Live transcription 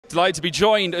Delighted to be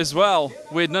joined as well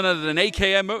with none other than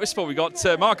AKM Motorsport. We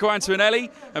got Marco Antonelli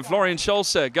and Florian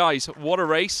Scholze. Guys, what a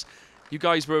race. You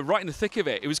guys were right in the thick of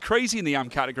it. It was crazy in the AM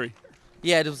category.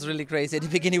 Yeah, it was really crazy. At the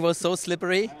beginning it was so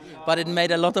slippery, but it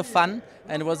made a lot of fun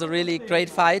and it was a really great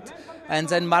fight. And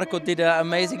then Marco did an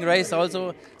amazing race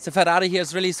also. The Ferrari here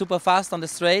is really super fast on the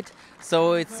straight,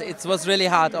 so it was really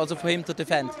hard also for him to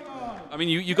defend. I mean,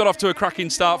 you got off to a cracking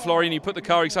start, Florian. You put the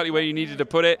car exactly where you needed to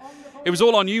put it. It was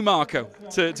all on you, Marco,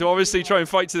 to obviously try and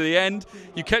fight to the end.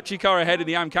 You kept your car ahead in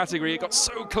the AM category. It got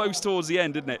so close towards the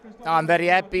end, didn't it? I'm very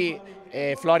happy.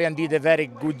 Florian did a very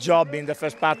good job in the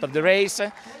first part of the race.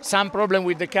 Some problem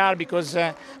with the car because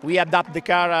we adapt the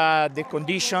car, the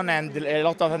condition, and a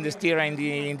lot of understeer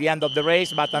in the end of the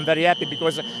race. But I'm very happy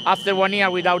because after 1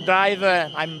 year without drive,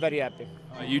 I'm very happy.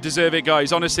 You deserve it,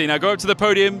 guys, honestly. Now go up to the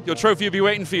podium. Your trophy will be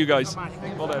waiting for you guys.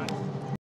 Well done.